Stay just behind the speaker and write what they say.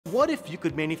What if you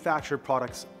could manufacture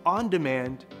products on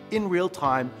demand, in real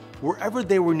time, wherever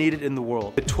they were needed in the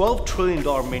world? The $12 trillion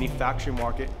manufacturing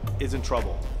market is in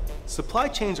trouble. Supply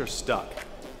chains are stuck.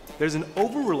 There's an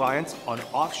over-reliance on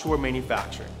offshore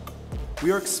manufacturing.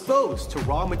 We are exposed to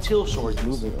raw material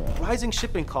shortages, rising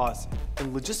shipping costs,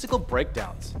 and logistical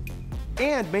breakdowns.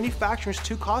 And manufacturing is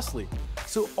too costly,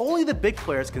 so only the big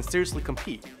players can seriously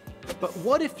compete. But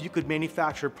what if you could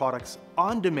manufacture products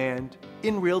on demand,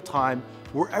 in real time,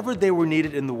 wherever they were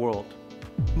needed in the world?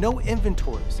 No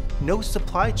inventories, no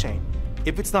supply chain.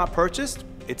 If it's not purchased,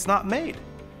 it's not made.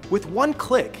 With one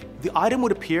click, the item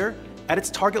would appear at its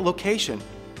target location,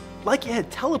 like it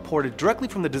had teleported directly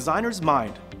from the designer's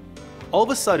mind. All of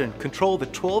a sudden, control of the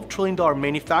 $12 trillion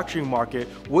manufacturing market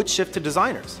would shift to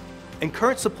designers, and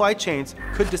current supply chains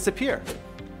could disappear.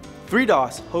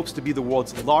 3DOS hopes to be the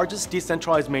world's largest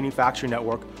decentralized manufacturing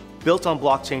network built on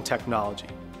blockchain technology.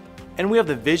 And we have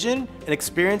the vision and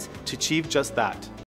experience to achieve just that.